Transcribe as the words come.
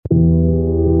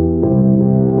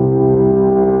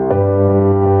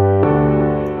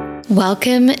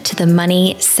Welcome to the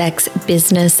Money, Sex,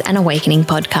 Business and Awakening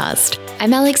podcast.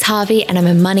 I'm Alex Harvey and I'm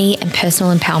a money and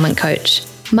personal empowerment coach.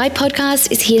 My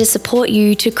podcast is here to support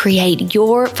you to create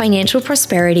your financial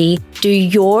prosperity, do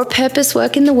your purpose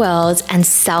work in the world, and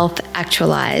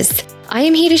self-actualize. I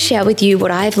am here to share with you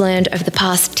what I've learned over the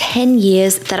past 10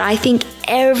 years that I think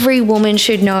every woman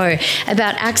should know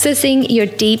about accessing your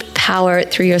deep power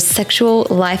through your sexual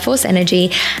life force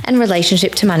energy and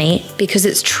relationship to money, because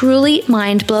it's truly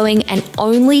mind-blowing and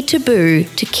only taboo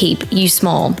to keep you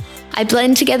small. I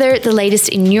blend together the latest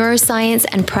in neuroscience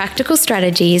and practical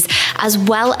strategies, as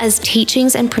well as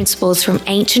teachings and principles from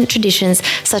ancient traditions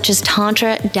such as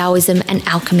Tantra, Taoism, and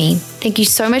alchemy. Thank you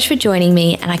so much for joining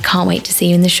me, and I can't wait to see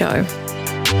you in the show.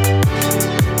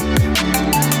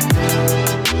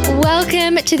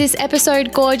 Welcome to this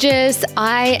episode, gorgeous.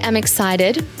 I am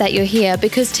excited that you're here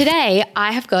because today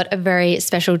I have got a very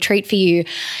special treat for you.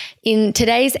 In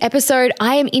today's episode,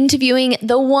 I am interviewing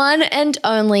the one and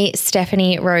only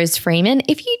Stephanie Rose Freeman.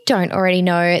 If you don't already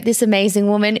know this amazing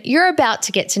woman, you're about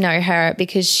to get to know her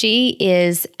because she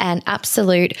is an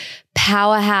absolute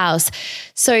powerhouse.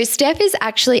 So Steph is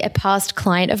actually a past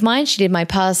client of mine. She did my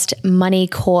past money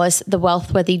course, The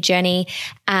Wealthworthy Journey,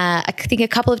 I think a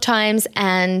couple of times,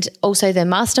 and also the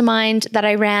mastermind that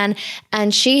I ran.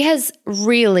 And she has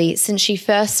really, since she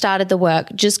first started the work,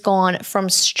 just gone from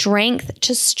strength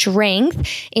to strength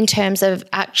in terms of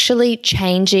actually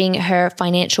changing her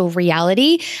financial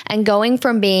reality and going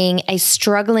from being a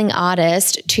struggling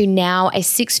artist to now a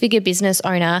six-figure business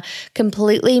owner,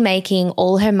 completely making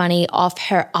all her money off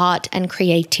her art and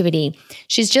creativity.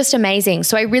 She's just amazing.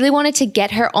 So I really wanted to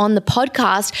get her on the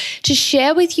podcast to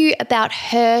share with you about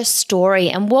her story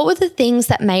and what were the things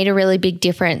that made a really big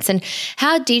difference and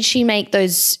how did she make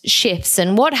those shifts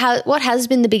and what has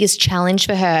been the biggest challenge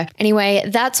for her. Anyway,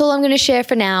 that's all I'm going to share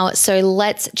for now. So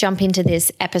let's jump into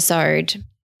this episode.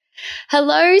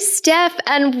 Hello, Steph,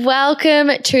 and welcome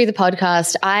to the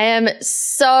podcast. I am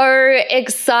so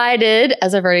excited,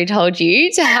 as I've already told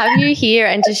you, to have you here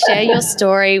and to share your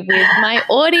story with my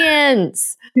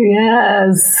audience.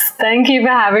 Yes, thank you for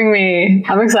having me.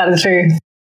 I'm excited too.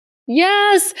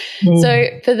 Yes. So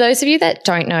for those of you that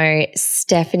don't know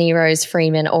Stephanie Rose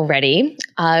Freeman already,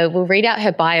 I will read out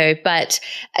her bio, but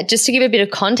just to give a bit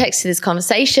of context to this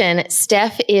conversation,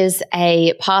 Steph is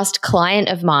a past client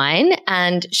of mine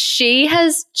and she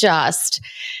has just,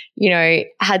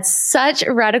 had such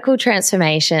a radical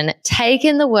transformation,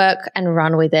 taken the work and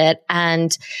run with it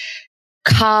and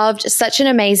carved such an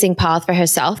amazing path for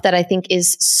herself that I think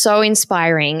is so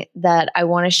inspiring that I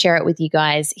want to share it with you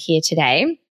guys here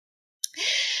today.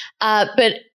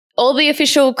 But all the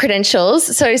official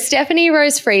credentials. So Stephanie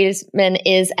Rose Freeman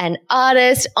is an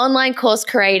artist, online course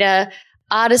creator,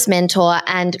 artist mentor,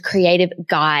 and creative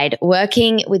guide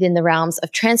working within the realms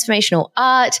of transformational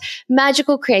art,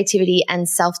 magical creativity, and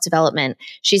self-development.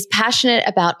 She's passionate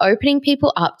about opening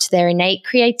people up to their innate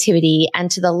creativity and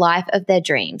to the life of their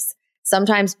dreams.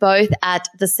 Sometimes both at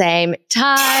the same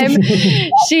time.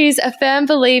 She's a firm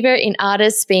believer in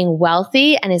artists being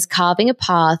wealthy and is carving a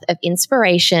path of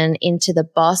inspiration into the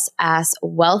boss-ass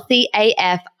wealthy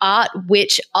AF art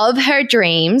witch of her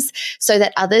dreams so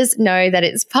that others know that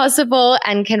it's possible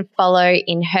and can follow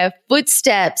in her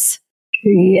footsteps.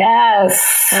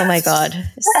 Yes. Oh my God.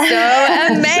 So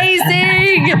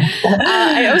amazing.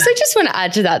 I also just want to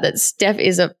add to that Steph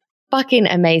is a fucking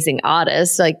amazing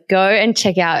artist. Like, go and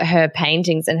check out her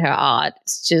paintings and her art.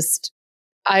 It's just,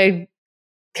 I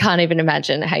can't even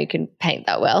imagine how you can paint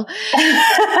that well.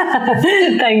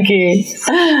 Thank you.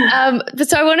 But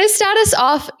so I want to start us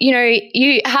off,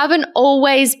 you haven't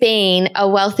always been a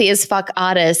wealthy as fuck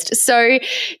artist. So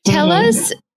tell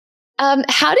us,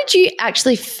 how did you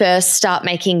actually first start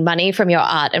making money from your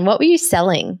art and what were you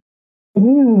selling?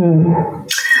 What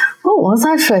was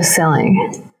I first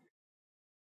selling?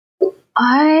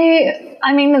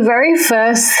 I mean, the very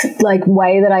first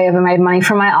way that I ever made money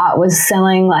from my art was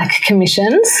selling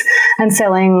commissions and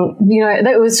selling,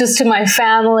 that was just to my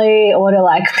family or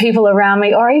to people around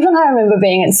me, or even I remember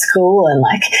being at school and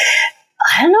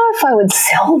I don't know if I would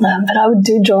sell them, but I would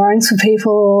do drawings for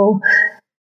people.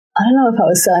 I don't know if I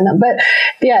was selling them, but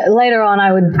yeah, later on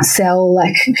I would sell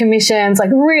commissions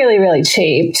really, really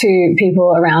cheap to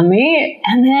people around me.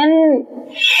 And then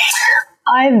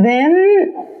I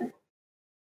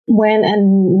went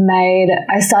and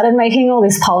I started making all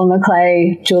this polymer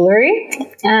clay jewelry,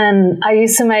 and I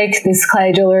used to make this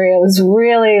clay jewelry. It was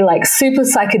really super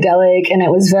psychedelic, and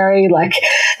it was very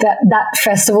that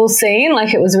festival scene.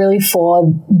 It was really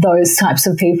for those types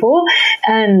of people,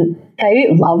 and they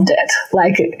loved it.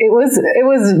 Like it was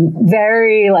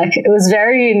very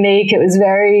unique. It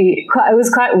was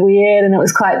quite weird, and it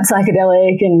was quite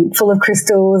psychedelic and full of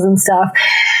crystals and stuff.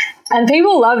 And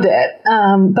people loved it.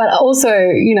 But also,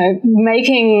 you know,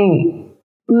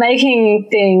 making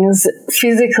things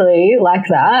physically like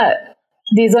that,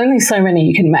 there's only so many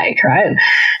you can make, right?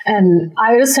 And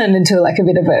I just turned into like a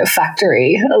bit of a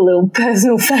factory, a little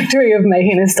personal factory of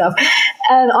making this stuff.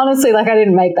 And honestly, like I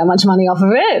didn't make that much money off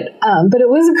of it, but it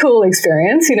was a cool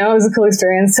experience. You know, it was a cool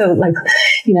experience to like,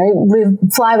 you know,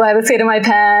 fly by the seat of my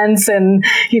pants and,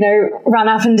 you know, run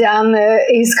up and down the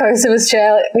east coast of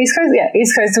Australia,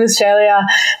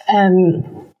 and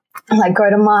like go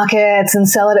to markets and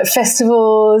sell it at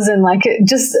festivals and like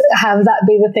just have that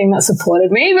be the thing that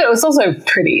supported me. But it was also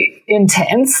pretty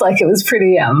intense. Like it was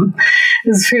pretty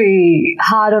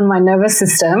hard on my nervous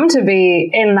system to be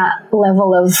in that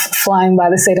level of flying by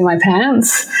the seat of my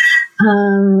pants.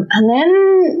 And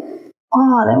then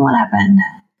what happened?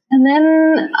 And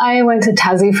then I went to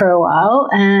Tassie for a while,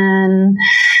 and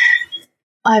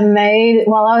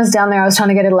while I was down there, I was trying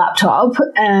to get a laptop,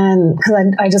 and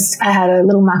because I had a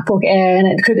little MacBook Air, and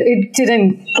I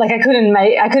couldn't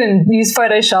use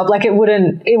Photoshop. Like it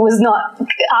was not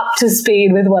up to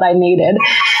speed with what I needed.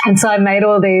 And so I made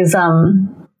all these,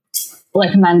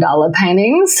 like mandala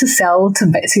paintings to sell to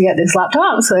get this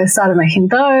laptop. So I started making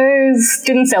those,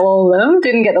 didn't sell all of them,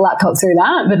 didn't get the laptop through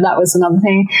that, but that was another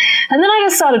thing. And then I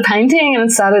just started painting and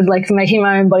started like making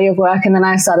my own body of work. And then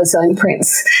I started selling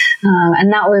prints.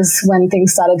 And that was when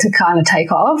things started to kind of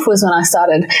take off, was when I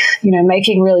started, you know,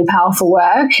 making really powerful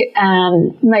work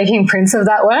and making prints of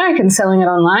that work and selling it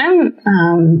online.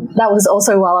 That was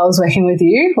also while I was working with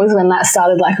you, was when that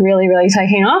started like really, really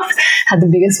taking off. Had the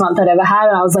biggest month I'd ever had.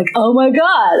 And I was like, oh my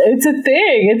God, it's a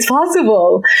thing. It's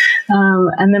possible.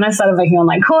 And then I started making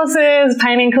online courses,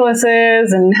 painting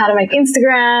courses, and how to make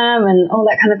Instagram and all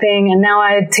that kind of thing. And now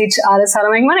I teach artists how to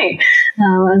make money.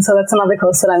 And so that's another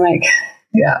course that I make.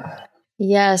 Yeah.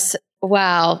 Yes.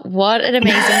 Wow. What an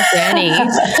amazing journey.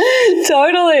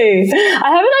 Totally. I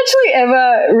haven't actually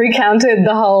ever recounted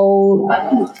the whole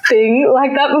thing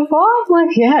like that before. I'm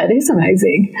like, yeah, it is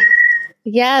amazing.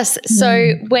 Yes.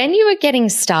 So when you were getting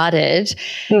started,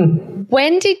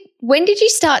 when did you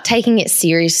start taking it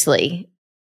seriously?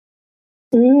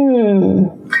 I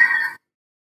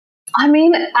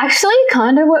mean, actually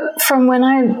kind of from when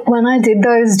I did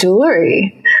those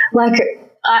jewelry, like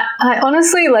I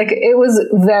honestly, like, it was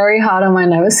very hard on my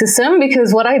nervous system,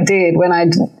 because what I did when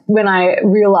I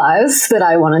realized that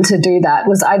I wanted to do that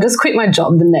was I just quit my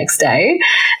job the next day.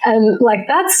 And like,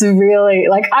 that's really,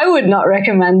 like, I would not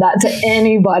recommend that to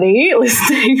anybody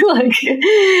listening. Like,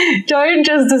 don't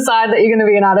just decide that you're going to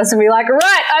be an artist and be like,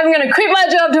 right, I'm going to quit my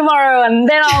job tomorrow and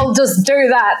then I'll just do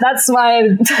that. That's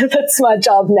my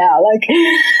job now. Like,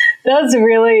 that's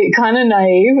really kind of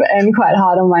naive and quite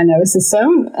hard on my nervous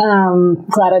system.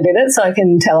 Glad I did it so I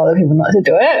can tell other people not to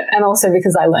do it, and also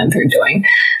because I learned through doing.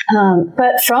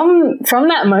 But from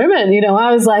that moment, you know,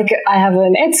 I was like, I have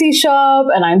an Etsy shop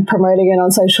and I'm promoting it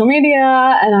on social media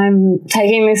and I'm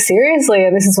taking this seriously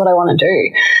and this is what I want to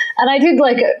do. And I did,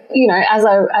 like, you know, as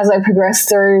I progressed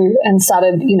through and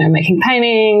started, you know, making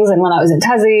paintings, and when I was in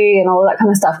Tassie and all of that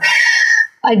kind of stuff,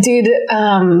 I did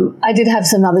have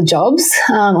some other jobs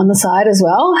on the side as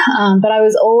well, but I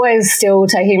was always still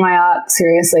taking my art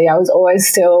seriously. I was always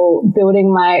still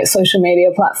building my social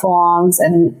media platforms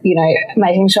and, you know,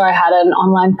 making sure I had an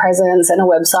online presence and a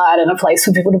website and a place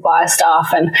for people to buy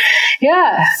stuff. And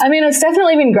yeah, I mean, it's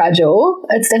definitely been gradual.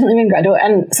 And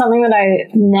something that I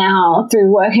now,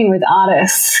 through working with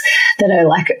artists that are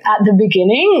like at the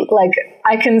beginning, like,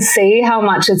 I can see how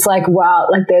much it's like, wow,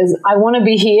 like I want to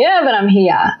be here, but I'm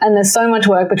here. And there's so much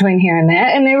work between here and there.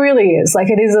 And there really is. Like,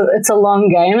 it's a long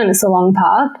game and it's a long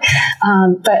path.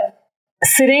 But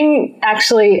sitting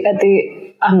actually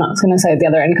I'm not going to say at the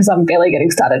other end because I'm barely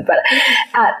getting started, but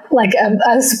at like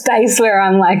a space where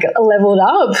I'm like leveled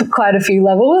up quite a few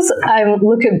levels, I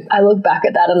look back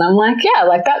at that and I'm like, yeah,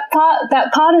 like that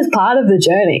part is part of the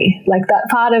journey. Like that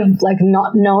part of like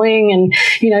not knowing and,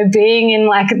 you know, being in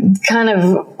like kind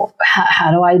of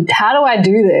how do I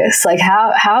do this? Like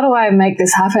how do I make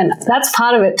this happen? That's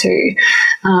part of it too.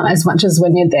 As much as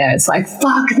when you're there, it's like,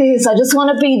 fuck this, I just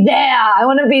want to be there. I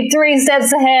want to be 3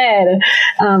 steps ahead.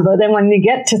 But then when you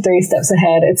get to 3 steps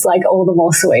ahead, it's like all the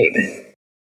more sweet.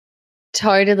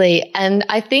 Totally. And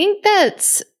I think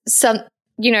that's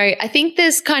I think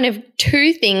there's kind of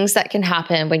 2 things that can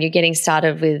happen when you're getting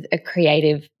started with a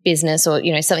creative business or,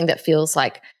 you know, something that feels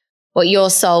like what your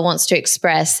soul wants to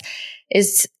express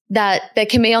is that there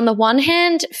can be, on the one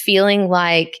hand, feeling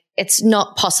like it's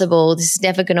not possible, this is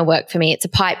never going to work for me, it's a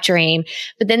pipe dream.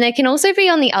 But then there can also be,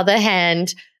 on the other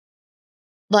hand,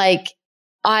 like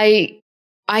I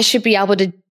should be able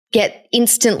to get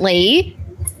instantly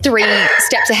 3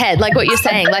 steps ahead, like what you're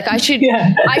saying. Like I should be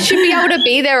able to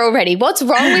be there already. What's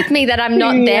wrong with me that I'm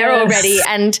not there already,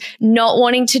 and not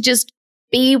wanting to just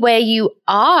be where you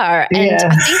are? And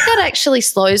I think that actually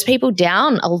slows people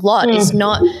down a lot, is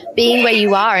not being where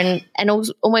you are and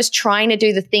almost trying to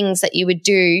do the things that you would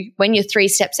do when you're 3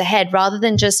 steps ahead, rather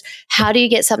than just how do you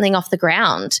get something off the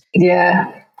ground?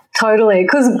 Yeah. Totally.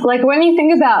 Because like when you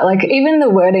think about like even the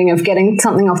wording of getting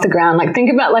something off the ground, like think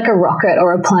about like a rocket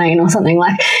or a plane or something,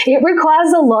 like it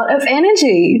requires a lot of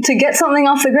energy to get something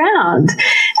off the ground.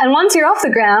 And once you're off the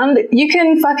ground, you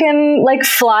can fucking like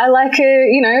fly like a,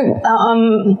 you know,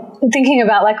 thinking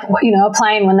about like, you know, a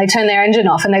plane when they turn their engine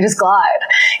off and they just glide,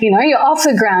 you know, you're off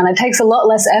the ground. It takes a lot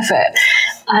less effort.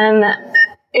 And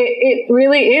it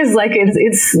really is like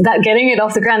it's that getting it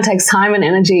off the ground takes time and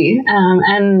energy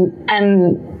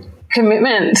and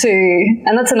commitment to,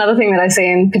 and that's another thing that I see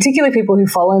in particularly people who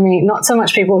follow me, not so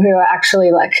much people who are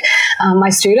actually like my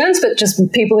students, but just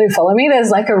people who follow me. There's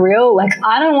like a real, like,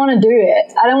 I don't want to do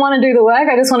it. I don't want to do the work.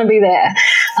 I just want to be there.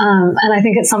 And I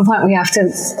think at some point we have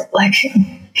to like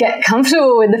get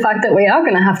comfortable with the fact that we are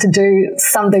going to have to do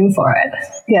something for it.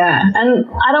 Yeah. And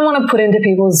I don't want to put into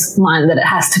people's mind that it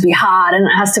has to be hard and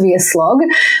it has to be a slog,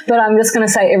 but I'm just going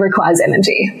to say it requires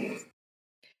energy.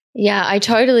 Yeah, I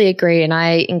totally agree. And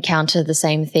I encounter the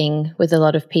same thing with a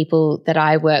lot of people that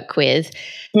I work with.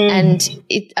 And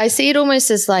I see it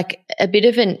almost as like a bit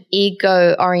of an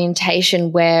ego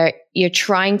orientation where you're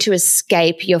trying to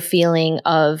escape your feeling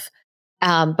of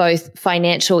both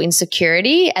financial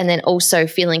insecurity and then also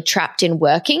feeling trapped in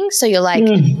working. So you're like,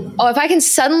 oh, if I can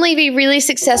suddenly be really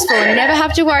successful and never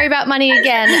have to worry about money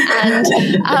again and,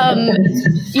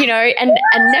 you know, and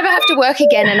never have to work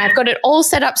again, and I've got it all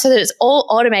set up so that it's all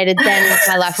automated, then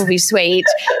my life will be sweet.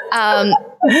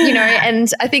 You know, and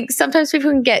I think sometimes people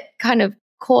can get kind of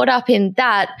caught up in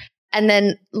that and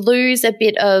then lose a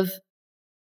bit of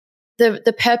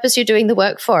the purpose you're doing the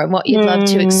work for and what you'd love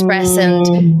to express,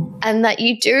 and that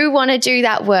you do want to do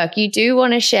that work. You do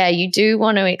want to share. You do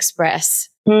want to express.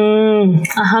 100%.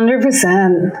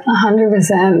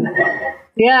 100%.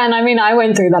 Yeah. And I mean, I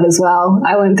went through that as well.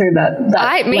 I went through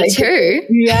that. Me like, too.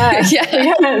 Yeah.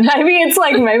 Yeah. Maybe it's a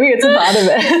part of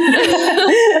it.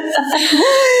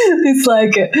 It's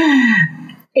like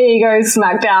ego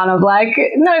smackdown of like,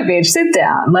 no, bitch, sit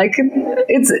down. Like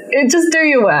it's just do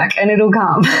your work and it'll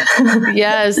come.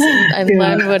 Yes. And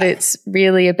learn what it's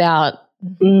really about.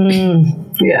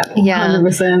 Yeah.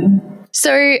 100%.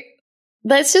 So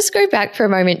let's just go back for a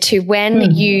moment to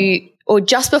when you, or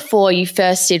just before you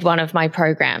first did one of my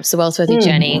programs, the Wealthworthy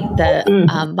Journey, the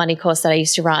money course that I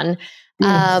used to run.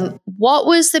 What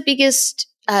was the biggest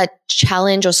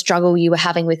challenge or struggle you were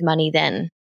having with money then?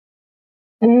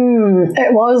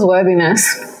 It was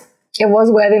worthiness. It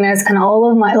was worthiness, and all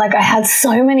of my, like, I had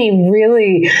so many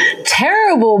really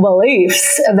terrible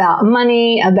beliefs about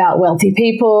money, about wealthy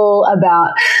people,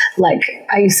 about, like,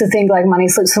 I used to think like money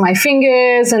slips through my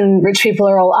fingers and rich people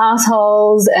are all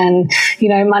assholes and, you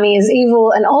know, money is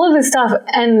evil and all of this stuff.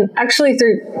 And actually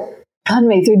through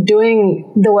doing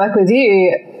the work with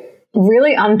you,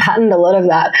 really unpatterned a lot of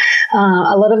that,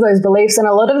 a lot of those beliefs and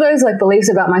a lot of those like beliefs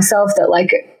about myself that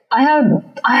like, I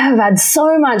have had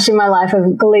so much in my life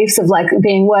of beliefs of like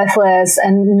being worthless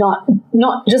and not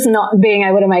being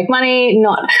able to make money,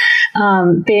 not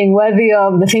being worthy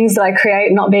of the things that I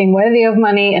create, not being worthy of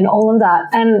money and all of that.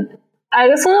 And I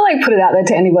just want to like put it out there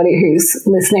to anybody who's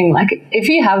listening. Like if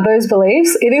you have those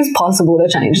beliefs, it is possible to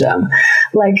change them.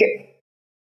 Like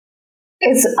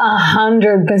it's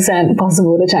 100%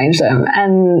 possible to change them.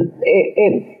 And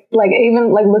it like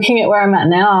even like looking at where I'm at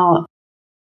now,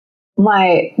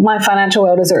 my financial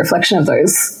world is a reflection of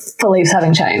those beliefs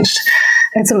having changed.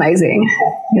 It's amazing.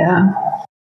 Yeah.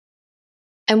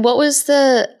 And what was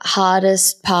the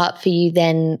hardest part for you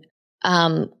then,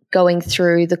 going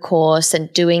through the course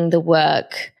and doing the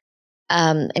work,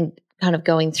 and kind of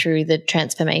going through the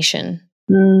transformation?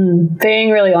 Being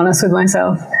really honest with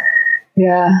myself.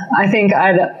 Yeah, I think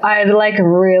I'd like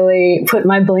really put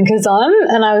my blinkers on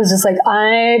and I was just like,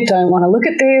 I don't want to look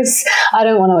at this. I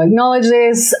don't want to acknowledge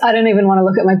this. I don't even want to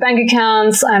look at my bank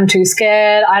accounts. I'm too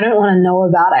scared. I don't want to know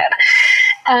about it.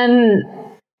 And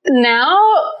now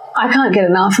I can't get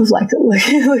enough of like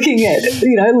looking at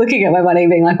my money,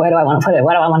 being like, where do I want to put it?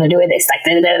 What do I want to do with this? Like,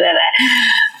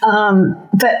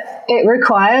 but it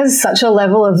requires such a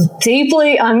level of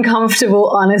deeply uncomfortable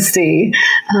honesty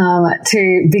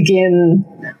to begin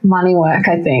money work,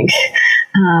 I think.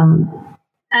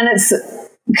 And it's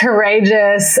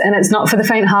courageous, and it's not for the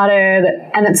faint-hearted,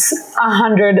 and it's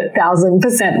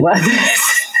 100,000% worth it.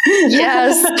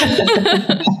 Yes.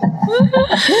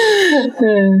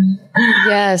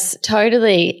 Yes,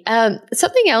 totally.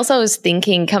 Something else I was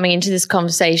thinking coming into this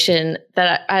conversation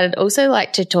that I'd also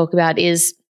like to talk about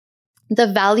is the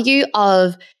value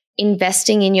of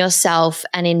investing in yourself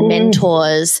and in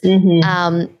mentors.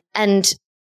 And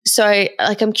so,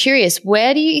 like, I'm curious,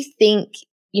 where do you think,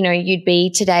 you'd be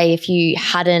today if you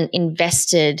hadn't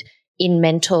invested in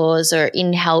mentors or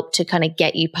in help to kind of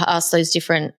get you past those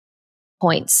different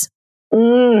points?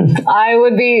 I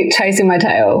would be chasing my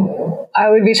tail.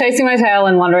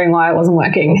 And wondering why it wasn't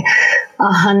working.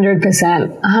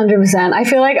 100%. I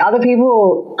feel like other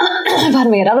people,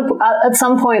 pardon me, at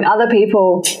some point, other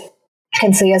people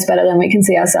can see us better than we can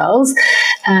see ourselves,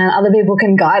 and other people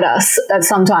can guide us at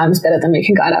sometimes better than we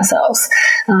can guide ourselves.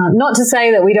 Not to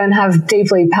say that we don't have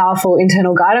deeply powerful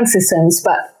internal guidance systems,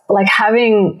 but like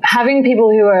having people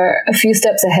who are a few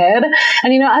steps ahead.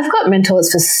 And, I've got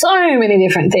mentors for so many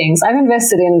different things. I've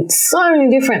invested in so many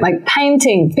different, like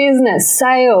painting, business,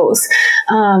 sales,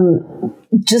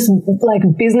 just like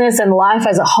business and life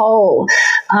as a whole,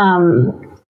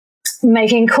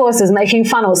 making courses, making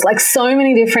funnels, like so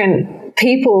many different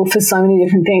people for so many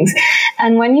different things.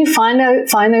 And when you find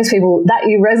those people that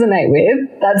you resonate with,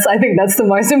 I think that's the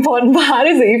most important part,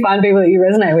 is that you find people that you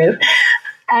resonate with.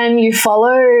 And you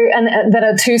follow, and that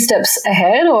are 2 steps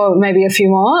ahead, or maybe a few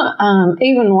more,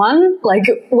 even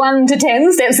 1 to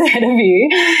 10 steps ahead of you,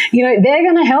 they're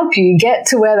going to help you get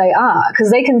to where they are,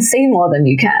 because they can see more than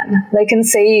you can. They can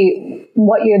see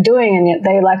what you're doing, and yet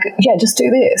they're like, yeah, just do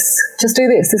this,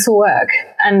 this will work.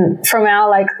 And from our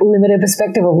like limited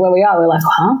perspective of where we are, we're like,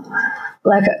 huh?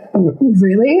 Like,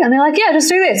 really? And they're like, yeah, just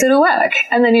do this, it'll work.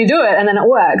 And then you do it, and then it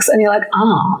works, and you're like,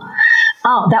 oh,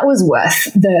 that was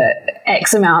worth the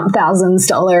X amount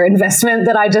 $1,000 investment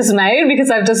that I just made,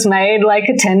 because I've just made like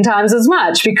 10 times as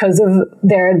much because of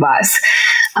their advice.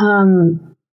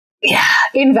 Yeah,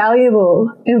 invaluable.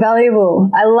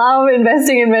 I love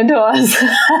investing in mentors.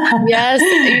 Yes.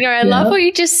 I love what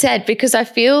you just said, because I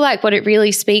feel like what it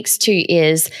really speaks to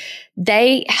is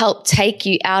they help take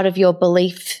you out of your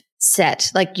belief set,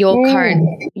 like your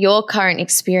current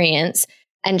experience,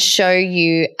 and show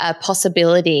you a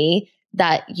possibility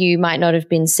that you might not have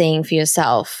been seeing for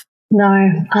yourself. No,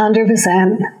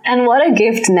 100%. And what a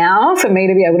gift now for me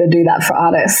to be able to do that for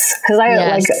artists. Because I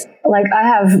I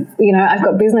have, I've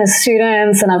got business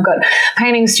students and I've got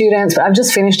painting students, but I've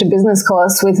just finished a business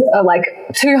course with like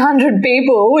 200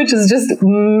 people, which is just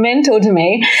mental to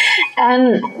me.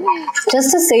 And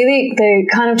just to see the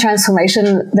kind of transformation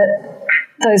that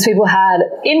those people had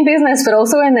in business, but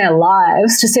also in their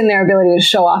lives, just in their ability to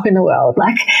show up in the world.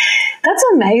 Like, that's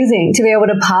amazing to be able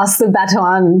to pass the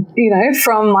baton,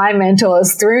 from my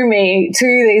mentors through me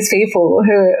to these people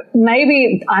who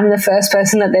maybe I'm the first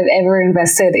person that they've ever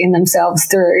invested in themselves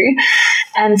through.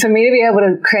 And for me to be able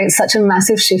to create such a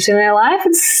massive shift in their life,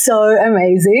 it's so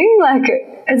amazing. Like,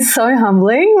 it's so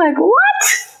humbling. Like, what?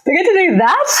 They get to do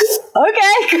that?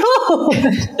 Okay, cool.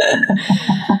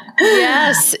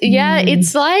 Yes. Yeah.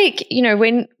 It's like,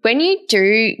 when you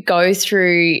do go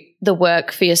through the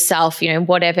work for yourself,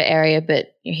 whatever area,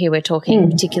 but here we're talking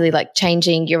particularly like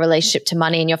changing your relationship to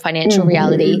money and your financial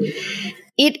reality,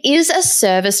 it is a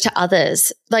service to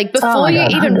others. Like, before you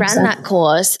even 100%. Ran that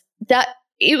course, that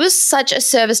it was such a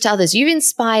service to others. You've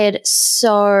inspired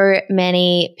so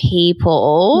many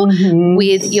people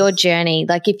with your journey.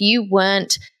 Like, if you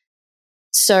weren't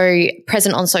so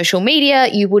present on social media,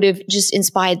 you would have just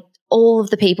inspired all of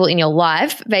the people in your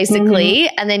life, basically.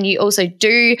 And then you also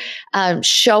do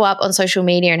show up on social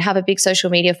media and have a big social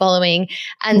media following.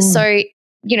 And so,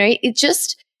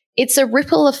 it's a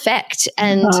ripple effect.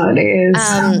 And, it is.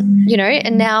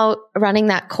 And now running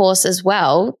that course as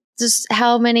well, just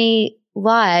how many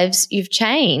lives you've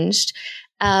changed.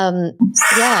 It's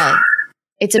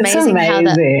amazing how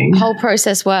that whole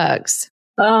process works.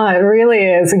 Oh, it really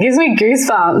is. It gives me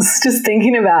goosebumps just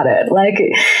thinking about it. Like,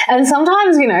 and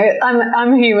sometimes,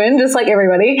 I'm human just like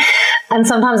everybody. And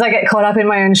sometimes I get caught up in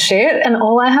my own shit. And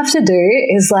all I have to do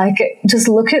is like, just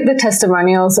look at the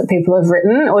testimonials that people have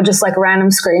written, or just like random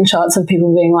screenshots of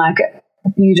people being like,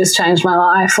 you just changed my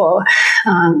life, or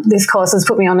this course has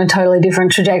put me on a totally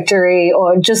different trajectory,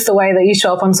 or just the way that you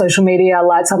show up on social media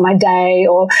lights up my day,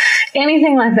 or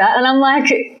anything like that. And I'm like,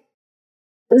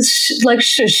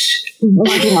 shush,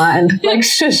 monkey mind. Like,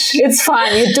 shush, it's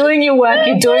fine. You're doing your work.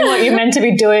 You're doing what you're meant to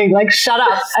be doing. Like, shut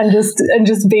up and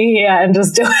just be here and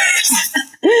just do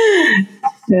it.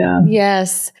 Yeah.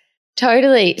 Yes,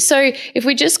 Totally. So if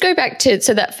we just go back to,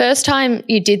 so that first time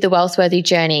you did the Wealthworthy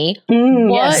journey,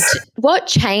 what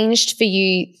changed for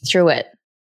you through it?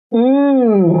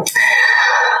 And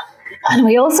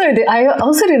I also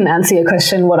didn't answer your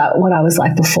question what I was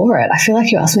like before it. I feel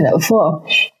like you asked me that before.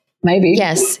 Maybe.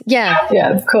 Yes. Yeah.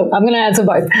 Yeah, cool. I'm going to answer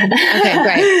both. Okay,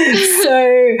 great.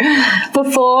 So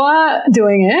before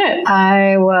doing it,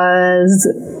 I was...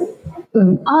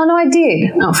 Oh, no, I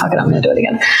did. Oh, fuck it. I'm going to do it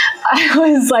again. I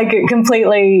was like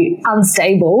completely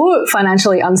unstable.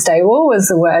 Financially unstable was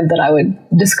the word that I would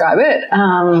describe it.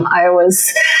 I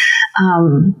was,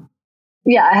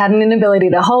 I had an inability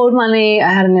to hold money.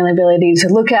 I had an inability to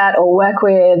look at or work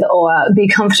with or be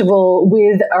comfortable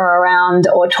with or around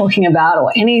or talking about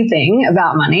or anything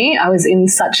about money. I was in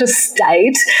such a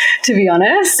state, to be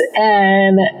honest.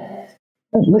 And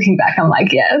looking back, I'm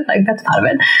like, yeah, like that's part of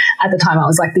it. At the time, I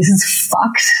was like, this is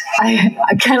fucked.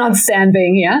 I cannot stand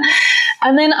being here.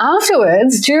 And then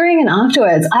during and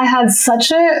afterwards, I had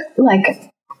such a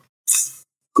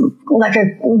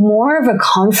more of a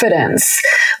confidence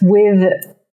with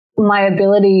my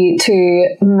ability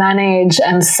to manage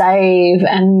and save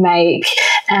and make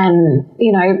and,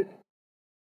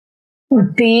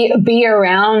 be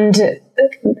around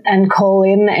and call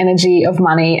in the energy of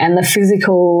money and the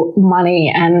physical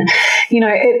money. And,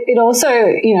 it also,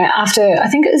 after, I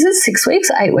think, is it 6 weeks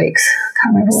or 8 weeks? I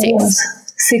can't remember what it was.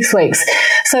 6 weeks.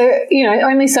 So,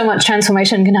 only so much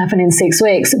transformation can happen in 6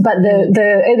 weeks, but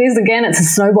it's a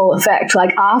snowball effect.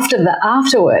 Like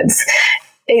afterwards,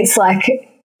 it's like,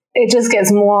 it just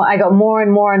gets more, I got more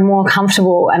and more and more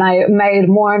comfortable and I made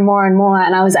more and more and more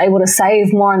and I was able to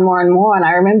save more and more and more. And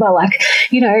I remember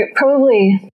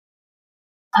probably,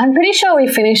 I'm pretty sure we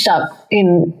finished up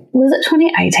was it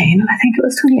 2018? I think it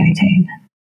was 2018.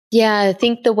 Yeah, I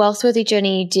think the Wealthworthy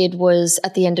journey you did was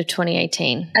at the end of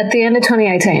 2018. At the end of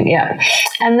 2018, yeah.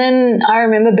 And then I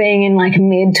remember being in like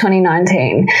mid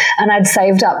 2019 and I'd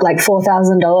saved up like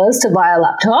 $4,000 to buy a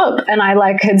laptop and I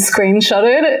had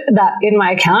screenshotted that in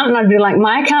my account and I'd be like,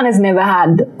 my account has never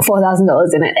had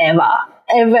 $4,000 in it ever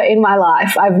in my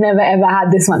life. I've never ever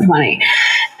had this much money.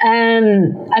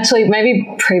 And actually,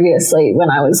 maybe previously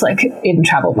when I was like in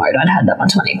travel mode, I'd had that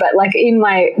much money. But like in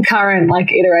my current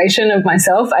iteration of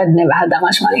myself, I'd never had that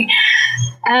much money.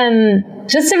 And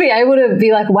just to be able to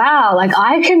be like, wow, like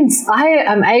I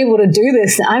am able to do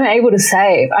this. I'm able to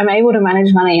save. I'm able to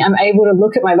manage money. I'm able to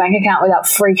look at my bank account without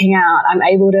freaking out. I'm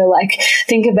able to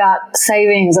think about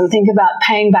savings and think about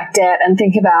paying back debt and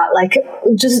think about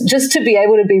just to be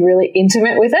able to be really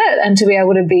intimate with it and to be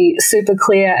able to be super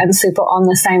clear and super on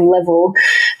the same level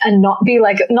and not be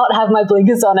not have my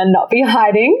blinkers on and not be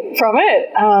hiding from it.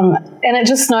 And it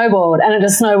just snowballed and it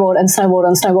just snowballed and snowballed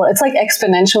and snowballed. It's like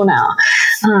exponential now.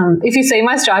 If you see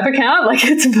my Stripe account,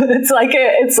 it's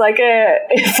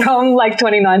from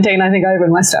 2019, I think I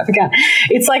opened my Stripe account.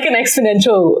 It's like an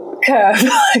exponential curve.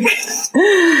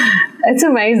 It's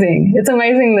amazing. It's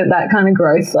amazing that kind of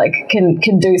growth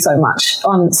can do so much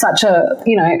on such a,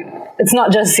 it's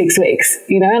not just 6 weeks,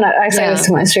 and I say this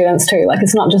to my students too.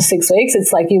 It's not just 6 weeks.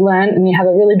 It's like you learn and you have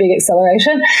a really big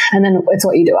acceleration and then it's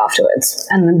what you do afterwards.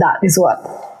 And then that is what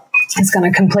is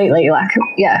going to completely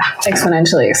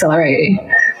exponentially accelerate you.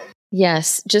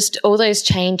 Yes, just all those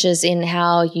changes in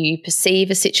how you perceive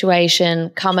a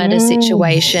situation, come at a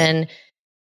situation,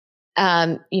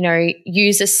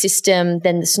 use a system,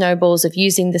 then the snowballs of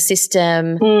using the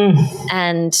system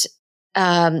and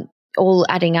all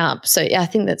adding up. So I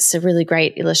think that's a really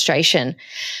great illustration.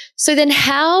 So then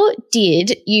how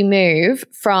did you move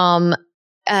from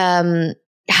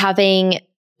having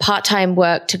part-time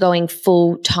work to going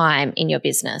full-time in your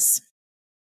business?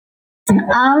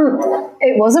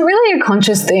 It wasn't really a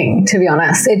conscious thing, to be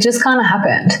honest. It just kind of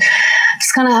happened.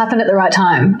 Just kind of happened at the right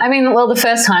time. I mean, well, the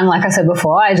first time, like I said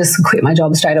before, I just quit my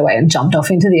job straight away and jumped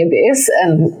off into the abyss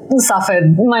and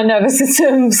suffered. My nervous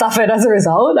system suffered as a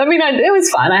result. I mean, it was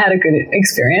fine. I had a good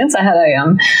experience. I had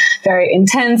a very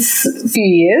intense few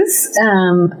years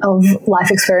of life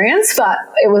experience, but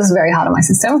it was very hard on my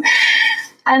system.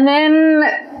 And then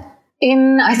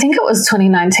I think it was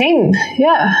 2019.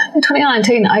 Yeah, in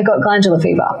 2019, I got glandular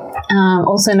fever,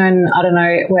 also known, I don't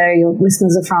know where your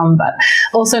listeners are from, but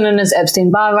also known as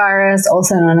Epstein-Barr virus,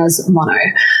 also known as mono.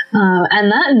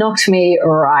 And that knocked me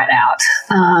right out.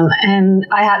 And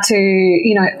I had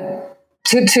to,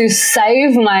 to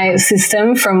save my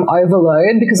system from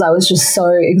overload because I was just so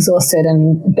exhausted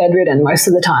and bedridden most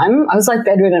of the time. I was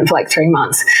bedridden for 3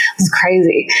 months. It was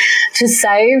crazy. To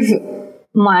save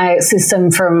my system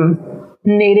from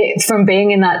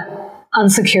being in that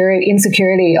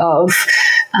insecurity of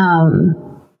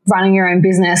running your own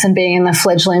business and being in the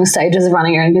fledgling stages of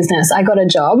running your own business, I got a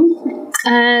job.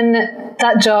 And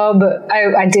that job,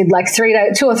 I did like 2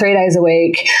 or 3 days a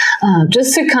week,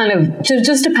 just to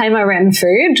pay my rent and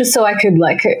food, just so I could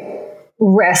like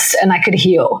rest and I could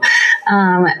heal.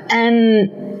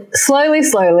 And slowly,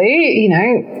 you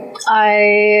know,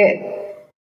 I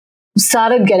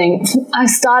started getting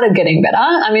better.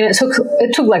 I mean, it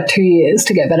took like 2 years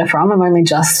to get better from. I'm only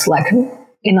just like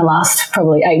in the last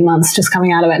probably 8 months just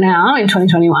coming out of it now in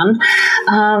 2021.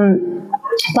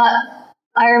 But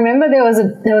I remember there was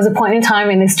a point in time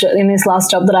in this last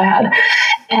job that I had,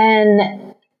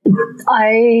 and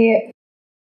I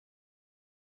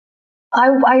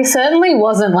certainly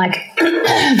wasn't like,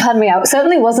 pardon me, I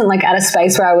certainly wasn't like at a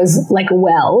space where I was like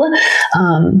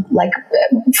like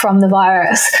from the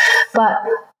virus, but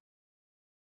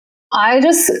I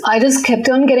just kept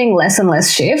on getting less and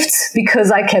less shifts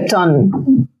because I kept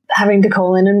on having to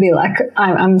call in and be like,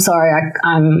 I'm sorry,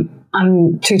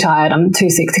 I'm too tired, I'm too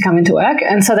sick to come into work.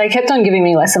 And so they kept on giving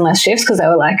me less and less shifts because they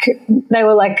were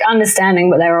like understanding,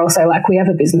 but they were also like, we have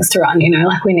a business to run, you know,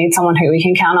 like we need someone who we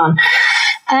can count on.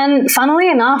 And funnily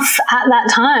enough, at that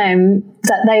time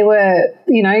that they were,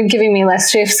 you know, giving me less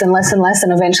shifts and less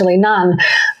and eventually none,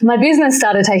 my business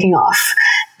started taking off.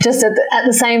 Just at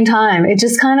the same time, it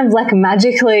just kind of like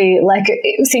magically, like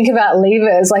think about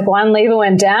levers, like one lever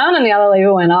went down and the other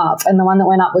lever went up, and the one that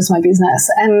went up was my business.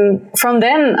 And from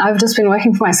then I've just been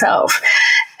working for myself,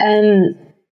 and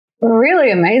really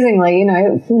amazingly, you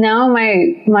know, now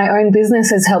my own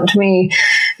business has helped me,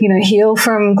 you know, heal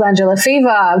from glandular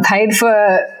fever, paid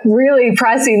for really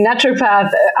pricey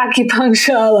naturopath,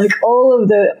 acupuncture, like all of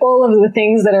the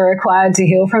things that are required to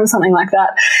heal from something like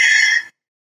that.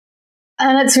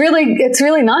 And it's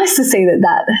really nice to see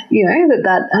that you know,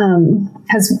 that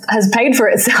has paid for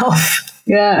itself.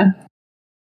 Yeah.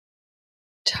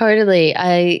 Totally.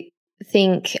 I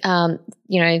think,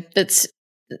 you know, that's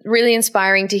really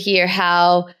inspiring to hear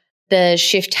how the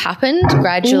shift happened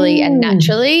gradually and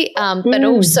naturally, but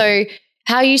also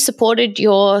how you supported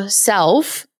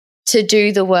yourself to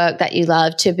do the work that you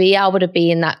love, to be able to be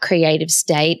in that creative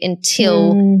state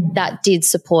until that did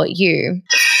support you.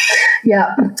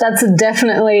 Yeah, that's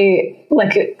definitely,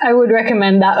 like, I would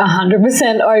recommend that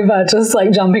 100% over just like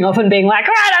jumping off and being like,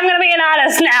 right, I'm going to be an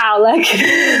artist now. Like,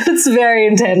 it's very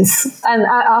intense. And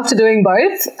after doing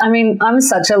both, I mean, I'm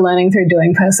such a learning through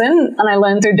doing person, and I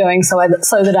learn through doing so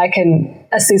that I can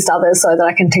assist others, so that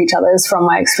I can teach others from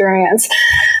my experience.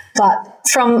 But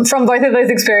from both of those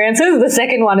experiences, the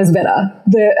second one is better.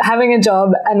 Having a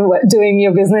job and doing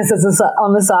your business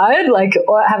on the side, like,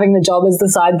 or having the job as the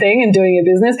side thing and doing your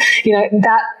business, you know,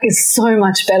 that is so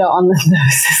much better on the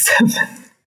nervous system.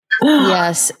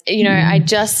 Yes. You know, I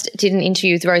just did an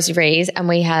interview with Rosie Rees, and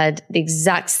we had the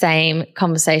exact same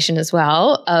conversation as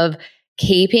well of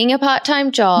keeping a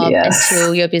part-time job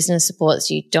until your business supports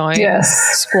you. Don't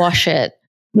squash it.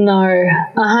 No,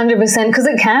 100%, because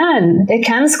it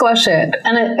can squash it.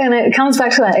 And it comes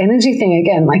back to that energy thing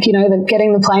again, like, you know,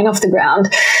 getting the plane off the ground,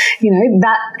 you know,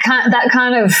 that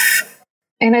kind of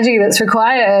energy that's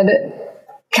required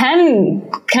can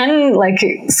like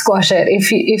squash it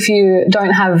if you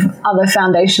don't have other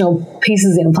foundational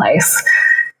pieces in place.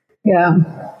 Yeah.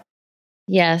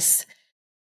 Yes.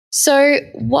 So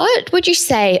what would you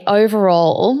say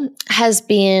overall has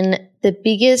been the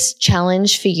biggest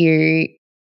challenge for you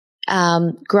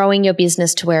growing your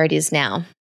business to where it is now?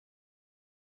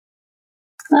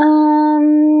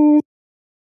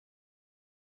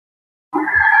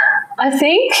 I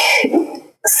think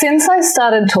since I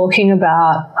started talking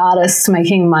about artists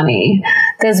making money,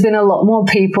 there's been a lot more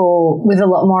people with a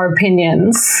lot more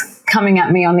opinions coming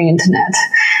at me on the internet.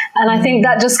 And I think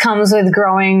that just comes with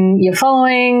growing your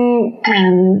following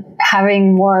and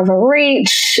having more of a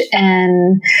reach,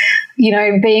 and, you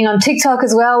know, being on TikTok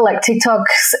as well. Like,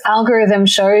 TikTok's algorithm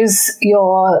shows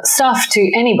your stuff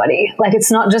to anybody. Like,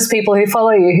 it's not just people who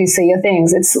follow you who see your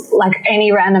things. It's like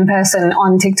any random person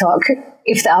on TikTok.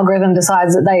 If the algorithm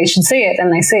decides that they should see it, then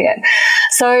they see it.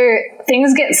 So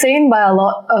things get seen by a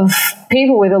lot of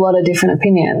people with a lot of different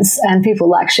opinions, and people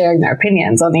like sharing their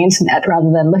opinions on the internet rather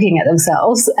than looking at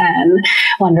themselves and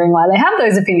wondering why they have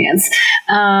those opinions.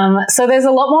 So there's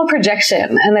a lot more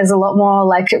projection, and there's a lot more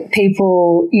like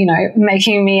people, you know,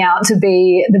 making me out to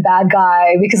be the bad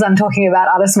guy because I'm talking about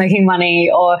artists making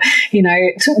money, or, you know,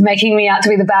 making me out to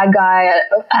be the bad guy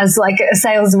as like a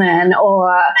salesman,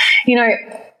 or, you know,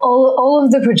 all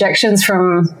of the projections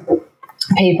from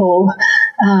people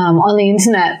on the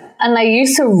internet. And they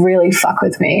used to really fuck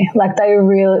with me. Like, they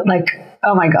really, like,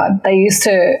 oh my God, they used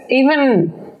to,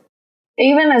 even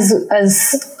as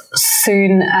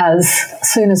soon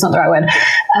is not the right word,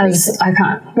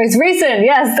 it's recent,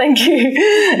 yes, thank you.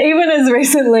 Even as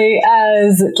recently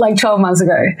as like 12 months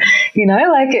ago, you know,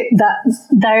 like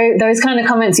those kind of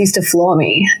comments used to floor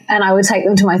me, and I would take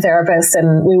them to my therapist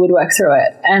and we would work through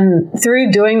it. And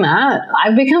through doing that,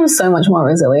 I've become so much more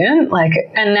resilient, like,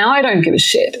 and now I don't give a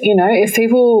shit, you know, if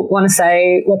people want to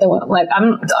say what they want, like,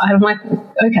 I'm like,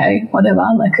 okay, whatever,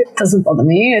 like, it doesn't bother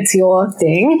me, it's your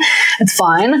thing, it's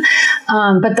fine.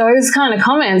 But those kind of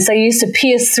comments, they used to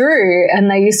pierce through and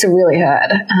they used to really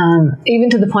hurt, even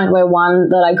to the point where one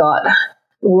that I got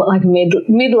like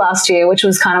mid last year, which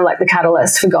was kind of like the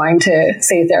catalyst for going to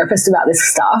see a therapist about this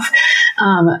stuff,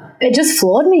 it just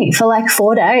floored me for like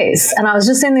 4 days. And I was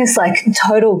just in this like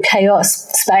total chaos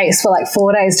space for like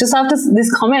 4 days just after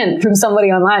this comment from somebody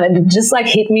online. It just like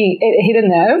hit me, it hit a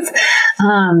nerve.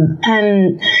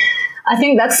 And I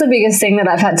think that's the biggest thing that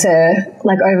I've had to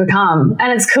like overcome.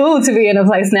 And it's cool to be in a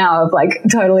place now of like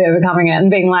totally overcoming it and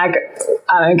being like,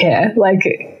 I don't care. Like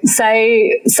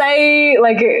say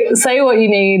what you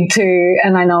need to,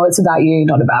 and I know it's about you,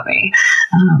 not about me.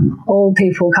 All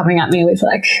people coming at me with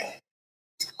like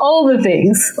all the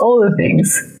things.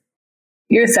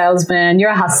 You're a salesman, you're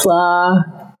a hustler,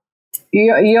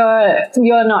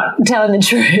 you're not telling the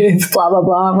truth, blah, blah,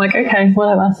 blah. I'm like, okay,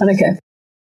 whatever, I don't care.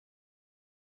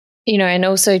 You know, and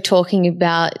also talking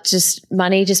about just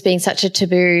money just being such a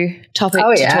taboo topic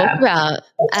to talk about.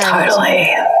 And totally.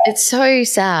 It's so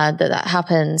sad that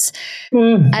happens.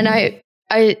 And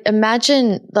I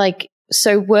imagine like,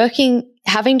 so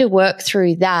having to work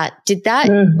through that,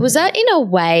 was that in a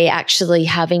way actually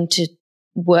having to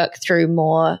work through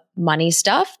more money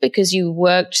stuff because you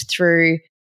worked through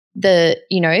the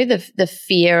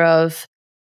fear of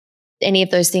any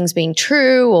of those things being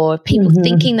true or people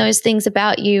thinking those things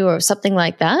about you or something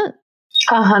like that?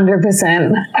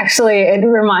 100%. Actually, it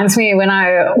reminds me when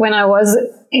I was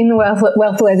in the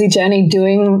wealthy journey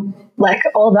doing like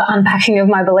all the unpacking of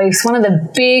my beliefs, one of the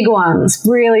big ones,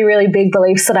 really, really big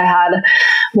beliefs that I had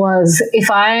was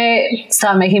if I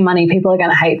start making money, people are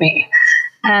going to hate me.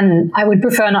 And I would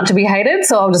prefer not to be hated,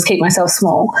 so I'll just keep myself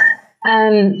small.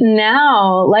 And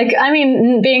now, like, I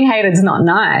mean, being hated is not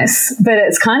nice, but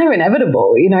it's kind of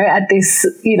inevitable, you know, at this,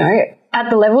 you know, at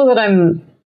the level that I'm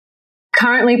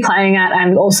currently playing at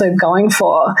and also going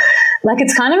for, like,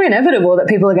 it's kind of inevitable that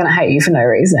people are going to hate you for no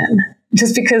reason,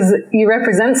 just because you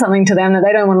represent something to them that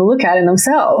they don't want to look at in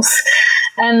themselves.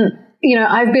 And, you know,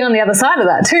 I've been on the other side of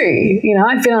that too. You know,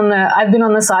 I've been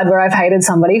on the side where I've hated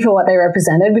somebody for what they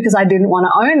represented because I didn't want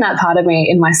to own that part of me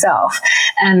in myself,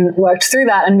 and worked through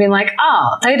that and been like,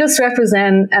 oh, they just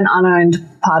represent an unowned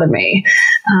part of me.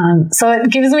 So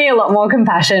it gives me a lot more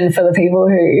compassion for the people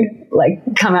who like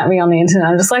come at me on the internet.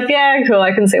 I'm just like, yeah, cool,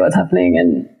 I can see what's happening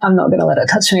and I'm not going to let it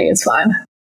touch me. It's fine.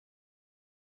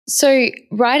 So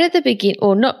right at the beginning,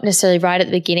 or not necessarily right at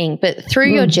the beginning, but through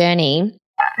your journey,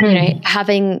 you know,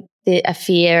 having a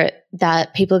fear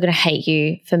that people are going to hate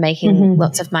you for making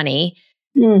lots of money,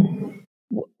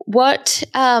 what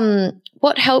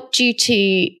helped you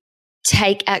to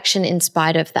take action in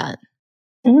spite of that?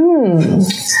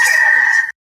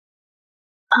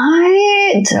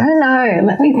 I don't know.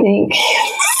 Let me think.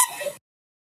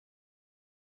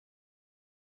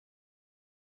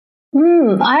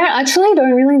 I actually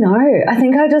don't really know. I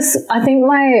think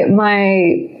my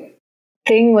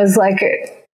thing was like,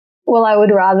 well, I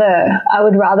would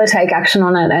rather take action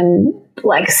on it and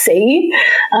like see.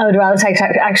 I would rather take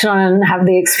action on it and have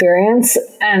the experience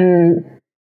and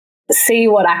see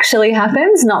what actually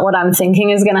happens, not what I'm thinking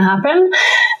is going to happen.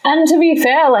 And to be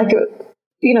fair, like,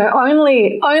 you know,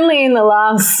 only in the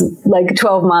last like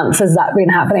 12 months has that been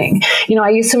happening. You know, I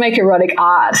used to make erotic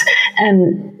art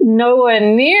and nowhere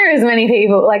near as many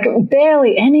people, like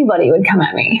barely anybody would come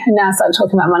at me. And now I start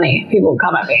talking about money, people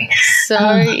come at me. So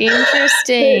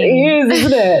interesting. It is,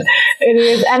 isn't it? It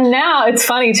is. And now it's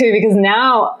funny too, because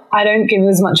now I don't give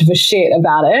as much of a shit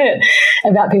about it,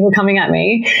 about people coming at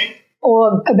me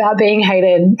or about being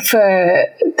hated for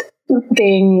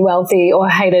being wealthy or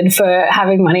hated for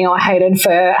having money or hated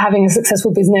for having a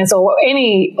successful business or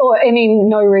any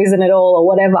no reason at all or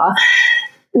whatever.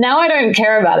 Now I don't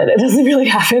care about it. It doesn't really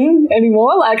happen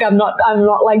anymore. Like I'm not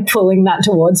like pulling that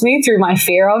towards me through my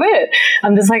fear of it.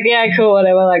 I'm just like, yeah, cool,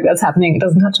 whatever, like that's happening. It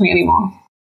doesn't touch me anymore.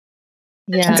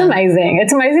 Yeah. It's amazing.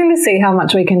 It's amazing to see how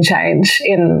much we can change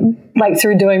in like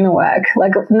through doing the work.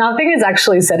 Like nothing is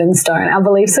actually set in stone. Our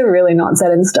beliefs are really not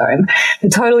set in stone. They're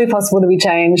totally possible to be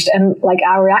changed. And like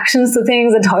our reactions to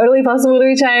things are totally possible to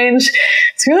be changed.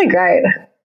 It's really great.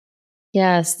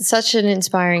 Yes. Such an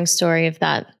inspiring story of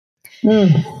that.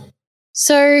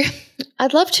 So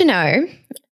I'd love to know,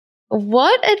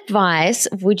 What advice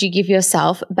would you give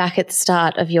yourself back at the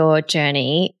start of your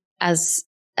journey as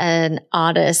an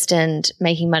artist and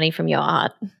making money from your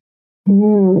art?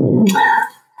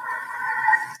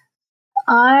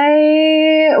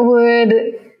 I would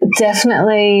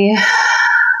definitely.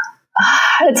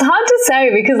 It's hard to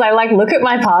say because I like look at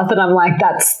my path and I'm like,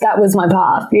 that was my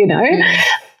path, you know.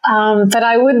 But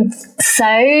I would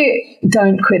say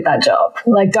don't quit that job.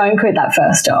 Like, don't quit that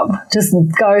first job. Just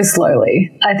go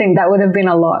slowly. I think that would have been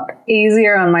a lot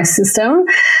easier on my system.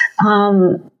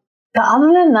 But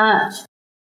other than that,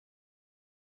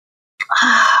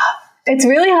 it's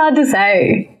really hard to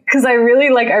say because I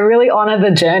really honor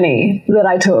the journey that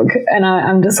I took. And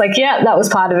I'm just like, yeah, that was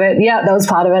part of it. Yeah, that was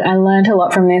part of it. I learned a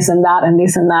lot from this and that and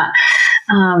this and that.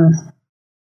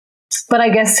 But I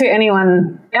guess to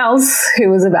anyone else who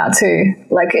was about to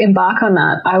like embark on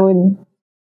that, I would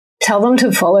tell them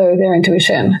to follow their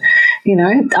intuition. You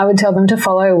know, I would tell them to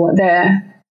follow what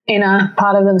their inner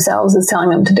part of themselves is telling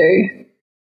them to do.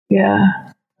 Yeah.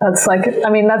 That's like, I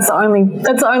mean, that's the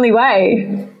only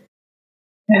way.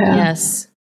 Yeah. Yes.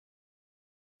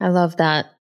 I love that.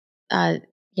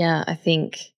 Yeah, I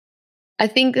think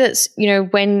that's, you know,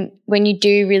 when you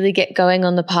do really get going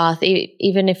on the path,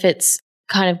 even if it's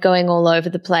kind of going all over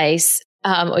the place,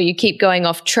 or you keep going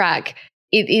off track,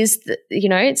 it is,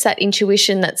 it's that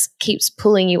intuition that keeps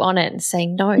pulling you on it and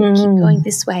saying, no, keep going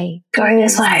this way. Go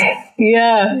this way.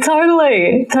 Yeah,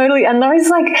 totally. And those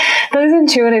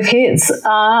intuitive hits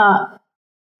are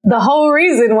the whole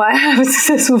reason why I have a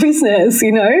successful business,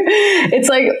 you know? It's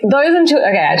like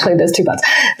there's two parts.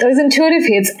 Those intuitive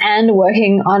hits and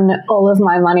working on all of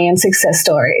my money and success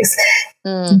stories.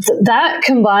 That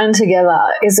combined together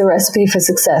is a recipe for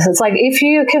success. It's like if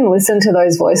you can listen to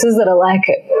those voices that are like,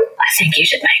 I think you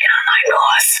should make an online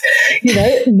course, you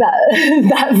know,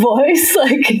 that voice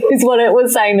like is what it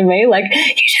was saying to me, like,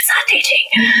 you should start teaching.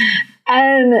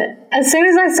 And as soon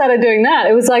as I started doing that,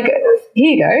 it was like,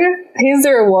 here you go. Here's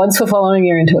the rewards for following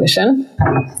your intuition.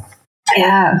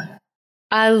 Yeah.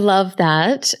 I love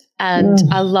that. And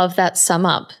I love that sum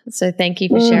up. So thank you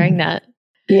for sharing that.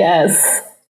 Yes.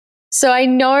 So I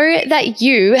know that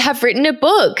you have written a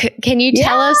book. Can you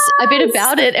tell us a bit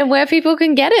about it and where people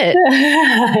can get it?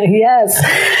 Yes.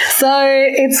 So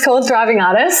it's called Thriving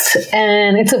Artist,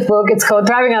 and it's a book. It's called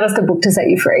Thriving Artist, a book to set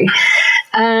you free.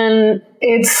 And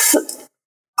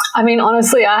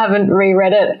honestly, I haven't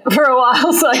reread it for a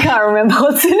while, so I can't remember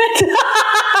what's in it.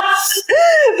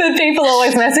 But people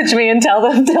always message me and tell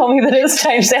me that it's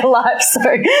changed their life. So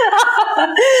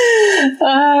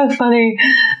funny.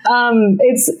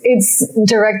 It's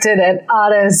directed at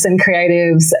artists and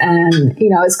creatives, and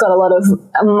it's got a lot of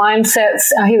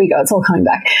mindsets. Oh, here we go. It's all coming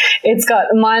back. It's got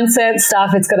mindset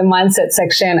stuff. It's got a mindset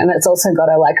section, and it's also got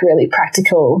a really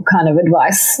practical kind of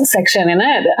advice section in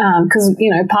it. Because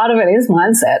part of it is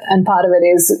mindset, and part of it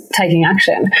is taking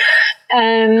action.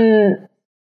 And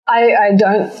I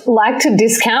don't like to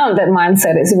discount that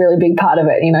mindset is a really big part of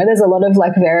it. There's a lot of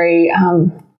very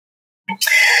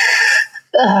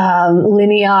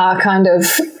linear kind of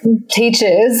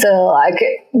teachers that are like,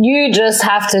 you just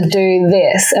have to do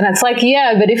this. And it's like,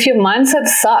 yeah, but if your mindset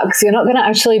sucks, you're not going to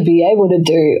actually be able to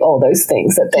do all those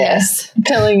things that they're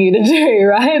telling you to do,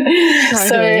 right?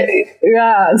 Totally.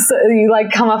 So you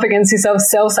come up against yourself,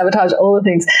 self-sabotage, all the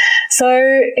things. So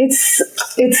it's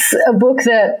a book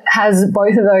that has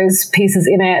both of those pieces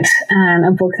in it, and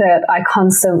a book that I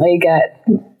constantly get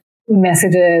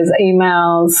messages,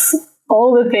 emails,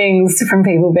 all the things from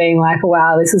people being like,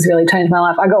 wow, this has really changed my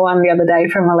life. I got one the other day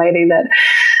from a lady that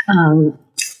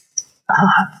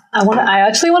I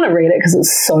actually want to read it because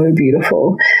it's so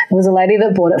beautiful. It was a lady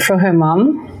that bought it for her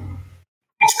mum.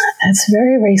 It's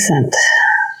very recent.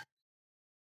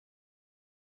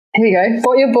 Here we go.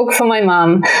 Bought your book for my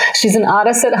mum. She's an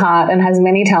artist at heart and has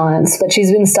many talents, but she's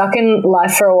been stuck in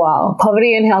life for a while.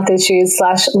 Poverty and health issues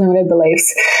 / limited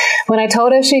beliefs. When I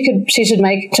told her she could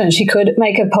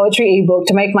make a poetry ebook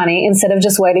to make money instead of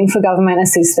just waiting for government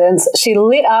assistance, she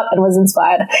lit up and was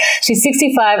inspired. She's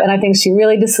 65, and I think she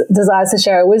really desires to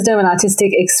share her wisdom and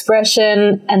artistic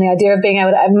expression, and the idea of being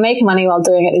able to make money while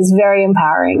doing it is very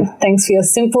empowering. Thanks for your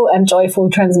simple and joyful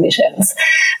transmissions.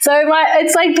 So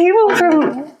it's like people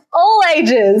from all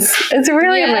ages. It's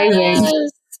really amazing.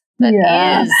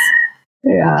 That is.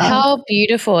 Yeah. How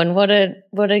beautiful, and what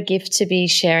a gift to be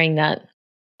sharing that.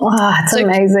 Wow, it's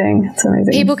amazing. It's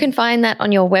amazing. People can find that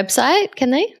on your website, can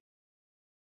they?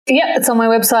 Yeah, it's on my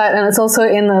website, and it's also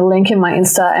in the link in my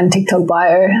Insta and TikTok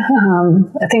bio.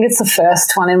 I think it's the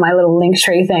first one in my little link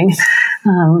tree thing.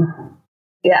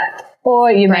 Yeah.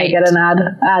 Or you may get an ad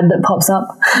that pops up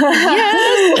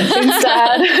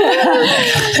instead.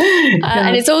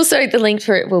 And it's also, the link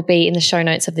for it will be in the show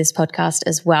notes of this podcast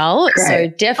as well. Great. So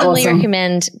definitely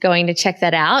recommend going to check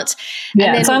that out. Yeah,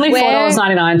 and then it's only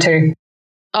 $4.99 too.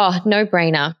 Oh, no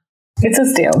brainer. It's a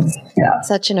steal. Yeah.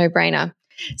 Such a no brainer.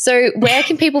 So where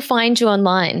can people find you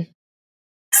online?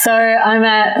 So I'm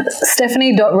at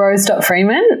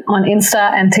stephanie.rose.freeman on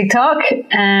Insta and TikTok,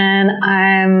 and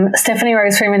I'm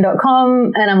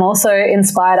stephanierosefreeman.com, and I'm also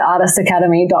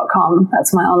inspiredartistacademy.com.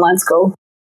 That's my online school.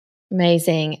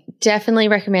 Amazing. Definitely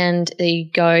recommend that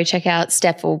you go check out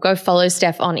Steph, or go follow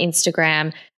Steph on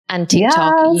Instagram and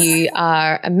TikTok. Yes. You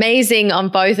are amazing on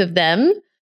both of them.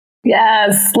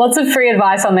 Yes. Lots of free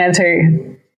advice on there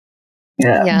too.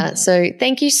 Yeah. So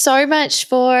thank you so much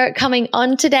for coming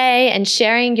on today and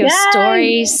sharing your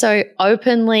story so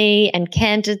openly and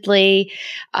candidly.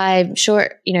 I'm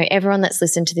sure, everyone that's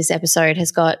listened to this episode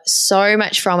has got so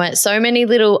much from it, so many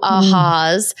little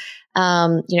ahas.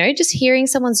 Just hearing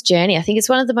someone's journey. I think it's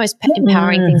one of the most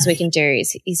empowering things we can do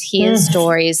is hear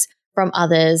stories from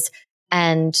others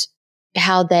and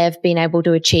how they've been able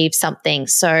to achieve something.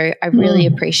 So I really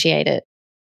appreciate it.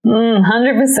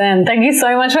 100%. Thank you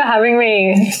so much for having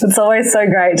me. It's always so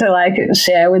great to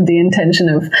share with the intention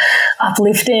of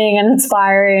uplifting and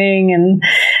inspiring and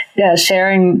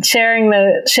sharing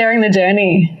the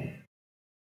journey.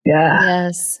 Yeah.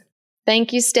 Yes.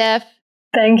 Thank you, Steph.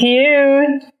 Thank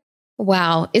you.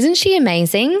 Wow. Isn't she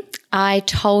amazing? I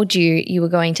told you were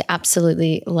going to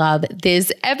absolutely love this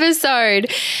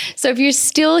episode. So if you're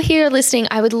still here listening,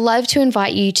 I would love to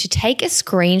invite you to take a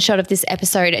screenshot of this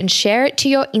episode and share it to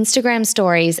your Instagram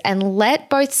stories and let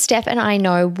both Steph and I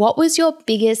know what was your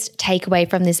biggest takeaway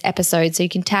from this episode. So you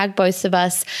can tag both of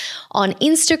us on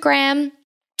Instagram.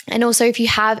 And also, if you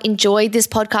have enjoyed this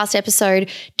podcast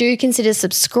episode, do consider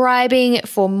subscribing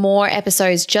for more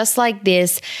episodes just like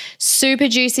this. Super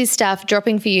juicy stuff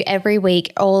dropping for you every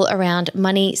week, all around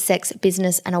money, sex,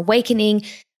 business, and awakening,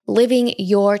 living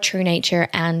your true nature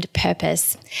and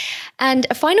purpose. And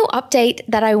a final update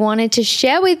that I wanted to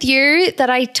share with you that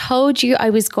I told you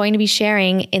I was going to be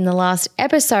sharing in the last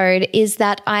episode is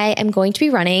that I am going to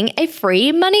be running a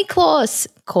free money course.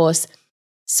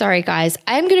 Sorry, guys,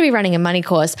 I'm going to be running a money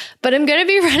course, but I'm going to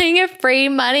be running a free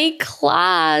money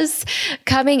class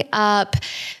coming up.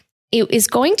 It is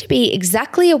going to be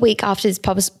exactly a week after this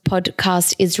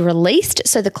podcast is released.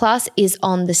 So the class is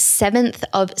on the 7th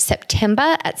of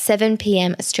September at 7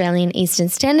 p.m. Australian Eastern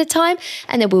Standard Time,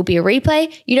 and there will be a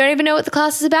replay. You don't even know what the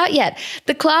class is about yet.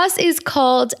 The class is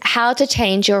called How to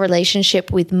Change Your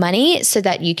Relationship with Money so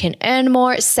that you can earn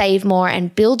more, save more,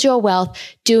 and build your wealth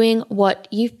doing what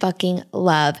you fucking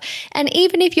love. And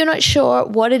even if you're not sure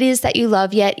what it is that you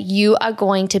love yet, you are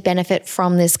going to benefit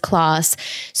from this class.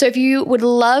 So if you would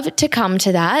love to come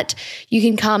to that, you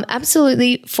can come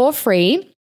absolutely for free.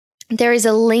 There is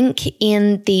a link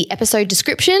in the episode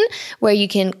description where you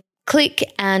can click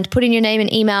and put in your name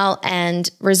and email and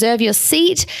reserve your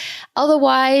seat.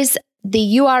 Otherwise,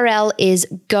 the URL is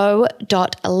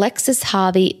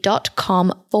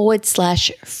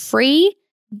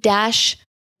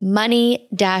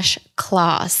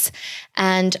go.alexisharvey.com/free-money-class.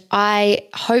 And I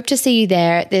hope to see you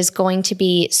there. There's going to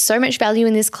be so much value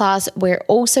in this class. We're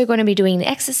also going to be doing an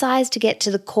exercise to get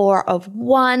to the core of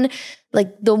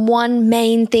the one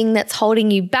main thing that's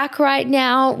holding you back right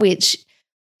now, which,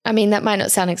 I mean, that might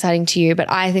not sound exciting to you,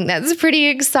 but I think that's pretty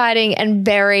exciting and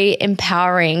very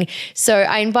empowering. So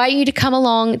I invite you to come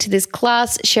along to this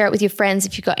class, share it with your friends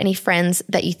if you've got any friends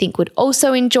that you think would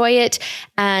also enjoy it.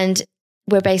 And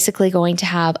we're basically going to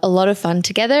have a lot of fun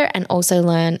together and also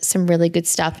learn some really good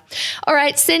stuff. All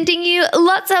right, sending you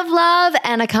lots of love,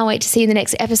 and I can't wait to see you in the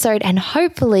next episode and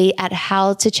hopefully at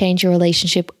How to Change Your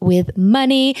Relationship with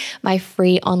Money, my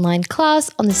free online class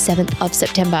on the 7th of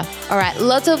September. All right,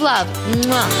 lots of love.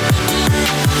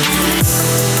 Mwah.